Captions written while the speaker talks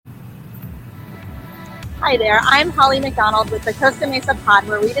Hi there, I'm Holly McDonald with the Costa Mesa Pod,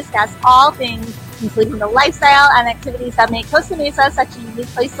 where we discuss all things, including the lifestyle and activities that make Costa Mesa such a unique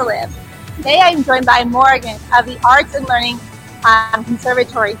place to live. Today I'm joined by Morgan of the Arts and Learning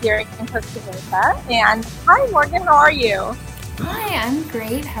Conservatory here in Costa Mesa. And hi Morgan, how are you? Hi, I'm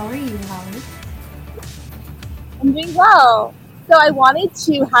great. How are you, Holly? I'm doing well. So I wanted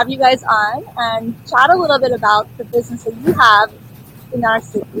to have you guys on and chat a little bit about the business that you have in our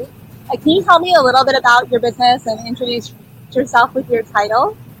city. Can you tell me a little bit about your business and introduce yourself with your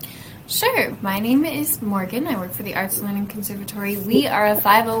title? Sure. My name is Morgan. I work for the Arts and Learning Conservatory. We are a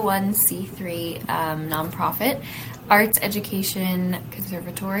 501c3 nonprofit arts education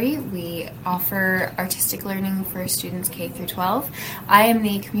conservatory. We offer artistic learning for students K through 12. I am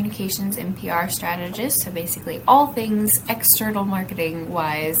the communications and PR strategist, so basically all things external marketing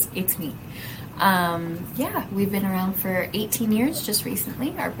wise, it's me. We've been around for 18 years just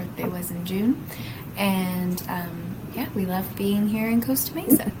recently. Our birthday was in June. And we love being here in Costa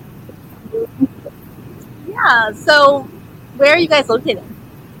Mesa. Yeah, so where are you guys located?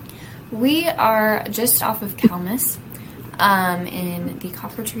 We are just off of Calmus in the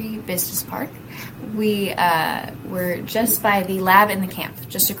Copper Tree Business Park. We're just by the lab and the camp,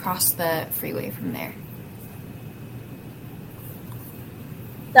 just across the freeway from there.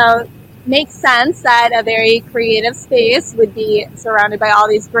 So makes sense that a very creative space would be surrounded by all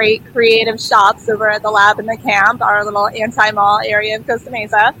these great creative shops over at the lab and the camp, our little anti-mall area of Costa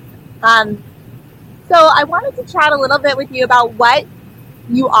Mesa. So I wanted to chat a little bit with you about what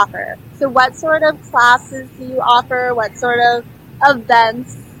you offer. So what sort of classes do you offer? What sort of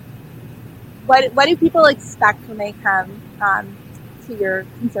events? What do people expect when they come to your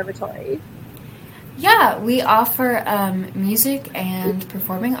conservatory? Yeah, we offer music and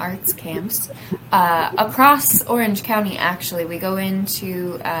performing arts camps across Orange County, actually. We go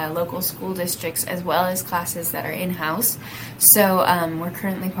into local school districts as well as classes that are in-house. So we're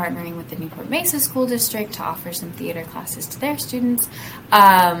currently partnering with the Newport Mesa School District to offer some theater classes to their students,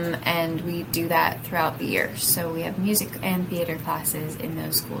 and we do that throughout the year. So we have music and theater classes in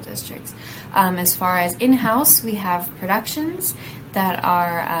those school districts. As far as in-house, we have productions that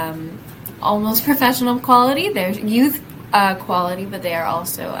are almost professional quality. They're youth quality, but they are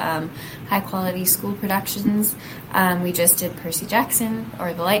also high-quality school productions. We just did Percy Jackson,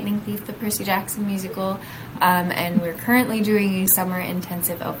 or The Lightning Thief, the Percy Jackson musical, and we're currently doing a summer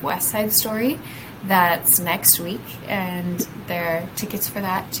intensive of West Side Story. That's next week, and there are tickets for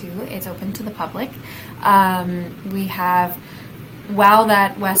that, too. It's open to the public. We have, while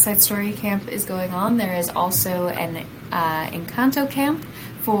that West Side Story camp is going on, there is also an Encanto camp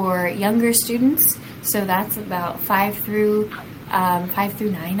for younger students, so that's about 5 through 9,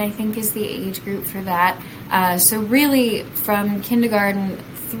 I think, is the age group for that. So really, from kindergarten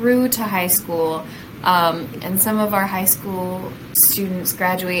through to high school, and some of our high school students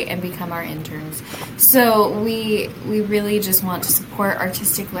graduate and become our interns. So we really just want to support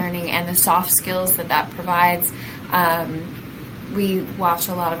artistic learning and the soft skills that provides. We watch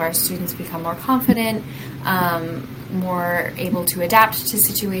a lot of our students become more confident, more able to adapt to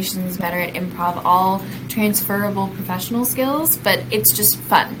situations, better at improv, all transferable professional skills, but it's just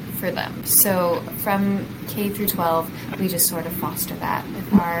fun for them. So from K through 12, we just sort of foster that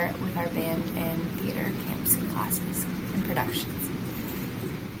with our band and theater camps and classes and productions.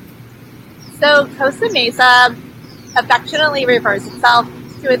 So Costa Mesa affectionately refers to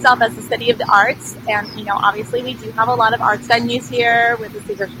itself as the city of the arts, and obviously we do have a lot of arts venues here with the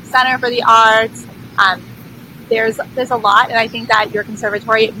Seeger Center for the Arts. There's a lot, and I think that your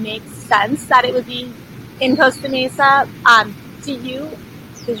conservatory, it makes sense that it would be in Costa Mesa.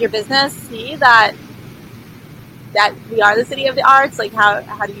 Does your business see that we are the city of the arts? Like, how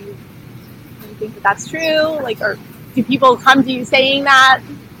do you think that that's true? Like, or do people come to you saying that?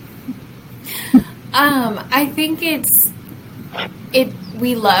 I think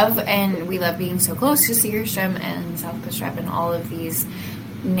we love being so close to Segerstrom and South Coast Rep and all of these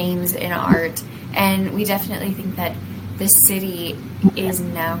names in art, and we definitely think that the city is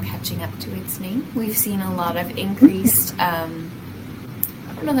now catching up to its name. We've seen a lot of increased, I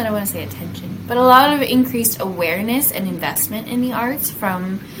don't know that I want to say attention, but a lot of increased awareness and investment in the arts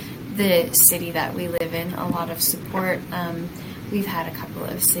from the city that we live in. A lot of support. We've had a couple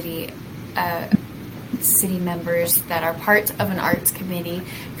of city members that are part of an arts committee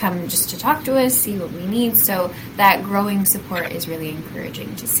come just to talk to us, see what we need. So that growing support is really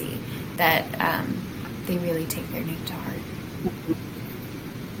encouraging to see that they really take their name to heart.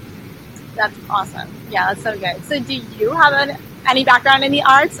 That's awesome. Yeah, that's so good. So do you have any background in the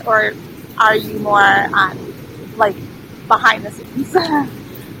arts, or are you more like behind the scenes?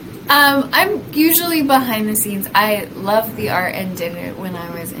 I'm usually behind the scenes. I loved the art and did it when I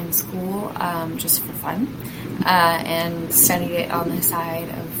was in school, just for fun, and studied it on the side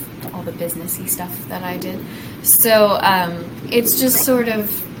of all the businessy stuff that I did. So it's just sort of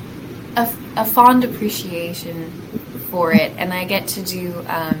a fond appreciation for it, and I get to do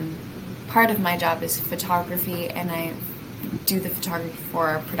part of my job is photography, and I do the photography for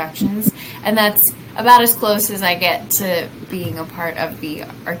our productions, and that's about as close as I get to being a part of the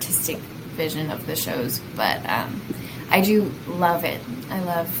artistic vision of the shows. But I do love it. I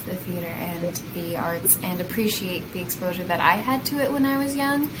love the theater and the arts, and appreciate the exposure that I had to it when I was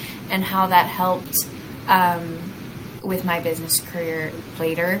young, and how that helped with my business career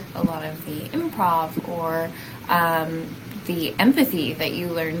later. A lot of the improv or the empathy that you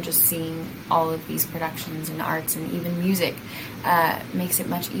learn just seeing all of these productions and arts and even music makes it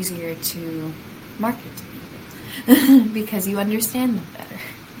much easier to market because you understand them better.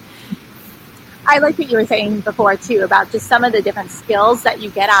 I like what you were saying before too about just some of the different skills that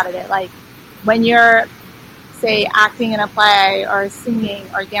you get out of it. Like when you're, say, acting in a play or singing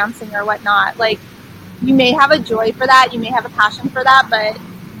or dancing or whatnot, like you may have a joy for that, you may have a passion for that, but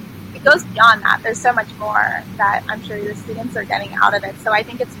it goes beyond that. There's so much more that I'm sure your students are getting out of it. So I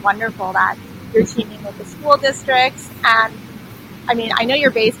think it's wonderful that you're teaming with the school districts. And I mean, I know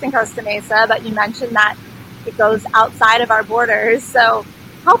you're based in Costa Mesa, but you mentioned that it goes outside of our borders. So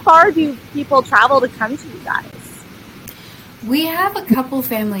how far do people travel to come to you guys? We have a couple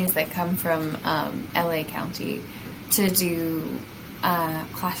families that come from LA County to do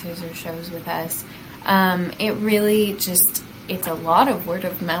classes or shows with us. It really just, it's a lot of word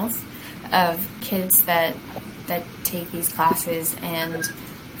of mouth of kids that take these classes and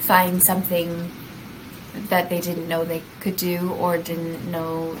find something that they didn't know they could do, or didn't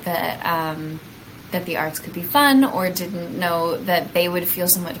know that that the arts could be fun, or didn't know that they would feel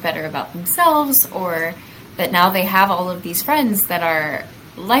so much better about themselves, or that now they have all of these friends that are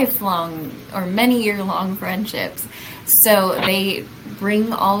lifelong or many year-long friendships. So they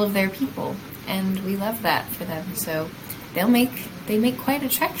bring all of their people, and we love that for them. So they make quite a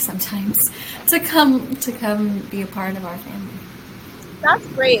trek sometimes to come be a part of our family. That's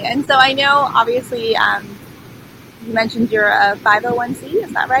great. And so I know, obviously, you mentioned you're a 501c,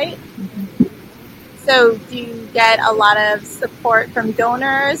 is that right? Mm-hmm. So do you get a lot of support from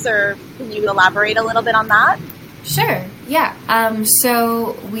donors, or can you elaborate a little bit on that? Sure, yeah.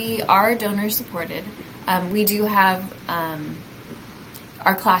 So we are donor supported. We do have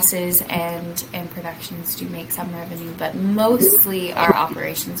our classes and productions do make some revenue, but mostly our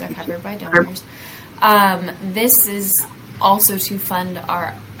operations are covered by donors. This is also to fund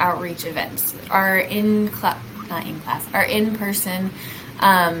our outreach events. Our in-person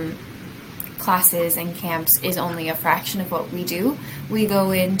classes and camps is only a fraction of what we do. We go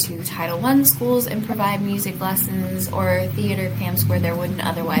into Title I schools and provide music lessons, or theater camps where there wouldn't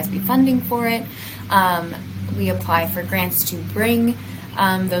otherwise be funding for it. We apply for grants to bring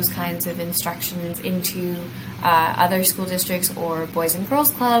those kinds of instructions into other school districts or Boys and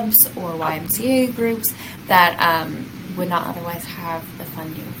Girls Clubs or YMCA groups that would not otherwise have the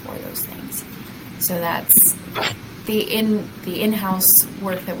funding for those things. So that's the in-house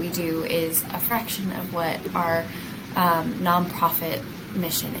work that we do is a fraction of what our nonprofit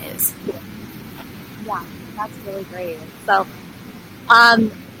mission is. Yeah, that's really great. So,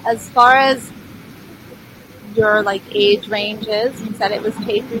 as far as your age ranges, you said it was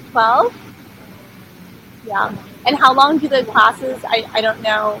K through 12. Yeah. And how long do the classes? I don't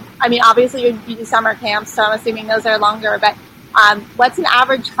know. I mean, obviously you do summer camps, so I'm assuming those are longer. But what's an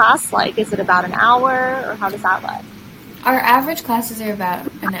average class like? Is it about an hour, or how does that look? Our average classes are about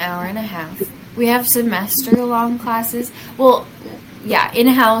an hour and a half. We have semester-long classes. Well, yeah,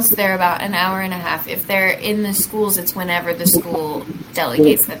 in-house they're about an hour and a half. If they're in the schools, it's whenever the school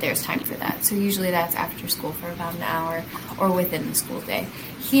delegates that there's time for that. So usually that's after school for about an hour or within the school day.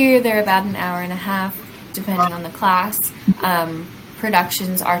 Here they're about an hour and a half, depending on the class.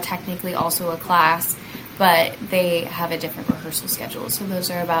 Productions are technically also a class, but they have a different rehearsal schedule. So those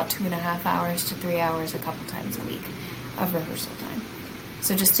are about 2.5 hours to 3 hours a couple times a week of rehearsal time.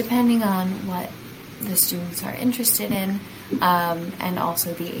 So just depending on what the students are interested in, and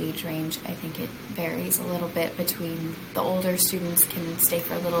also the age range, I think it varies a little bit between the older students can stay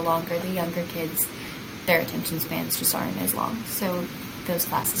for a little longer, the younger kids, their attention spans just aren't as long. So those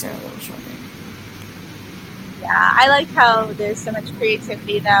classes are a little shorter. Yeah, I like how there's so much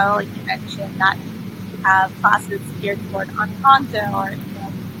creativity though. Like you mentioned that you have classes geared toward Encanto, or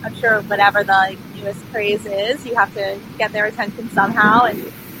I'm sure whatever the newest craze is, you have to get their attention somehow,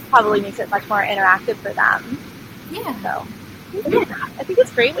 and probably makes it much more interactive for them. Yeah. So I think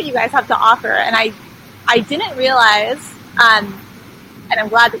it's great what you guys have to offer, and I didn't realize, and I'm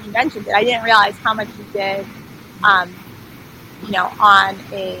glad that you mentioned it. I didn't realize how much you did, on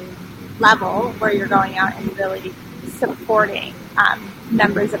a level where you're going out and really supporting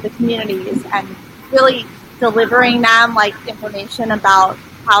members of the communities and really delivering them like information about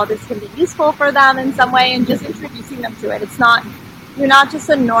how this can be useful for them in some way, and just introducing them to it. You're not just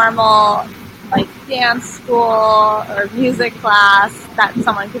a normal like dance school or music class that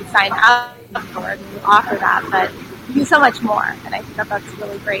someone could sign up for, and you offer that, but you do so much more, and I think that that's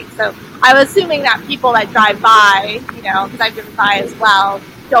really great. So I was assuming that people that drive by, because I've driven by as well,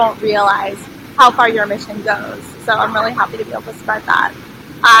 don't realize how far your mission goes. So I'm really happy to be able to spread that.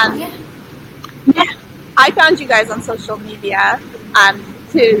 I found you guys on social media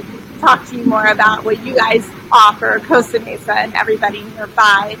to talk to you more about what you guys offer Costa Mesa and everybody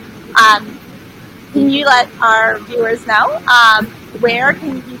nearby. Can you let our viewers know where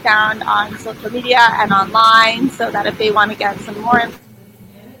can you be found on social media and online, so that if they want to get some more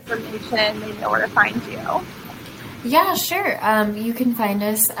information, they know where to find you? Yeah, sure. You can find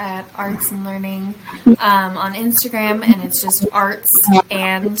us at Arts and Learning on Instagram, and it's just arts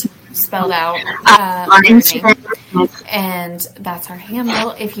and spelled out learning. And that's our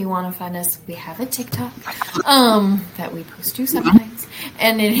handle. If you want to find us, we have a TikTok that we post to sometimes.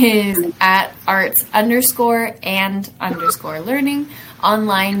 And it is at arts_and_learning.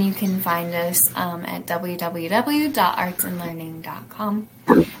 Online, you can find us at www.artsandlearning.com.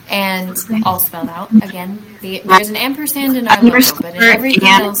 And all spelled out. Again, there's an ampersand in our logo, but in everything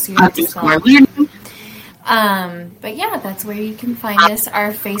else you have to spell out. But yeah, that's where you can find us.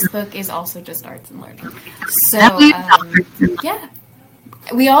 Our Facebook is also just Arts and Learning. So, yeah.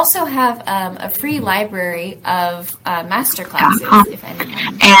 We also have a free library of master classes, if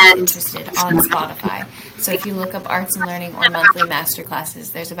anyone is interested, on Spotify. So if you look up Arts and Learning or monthly master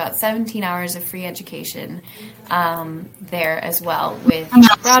classes, there's about 17 hours of free education there as well, with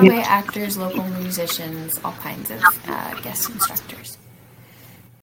Broadway actors, local musicians, all kinds of guest instructors.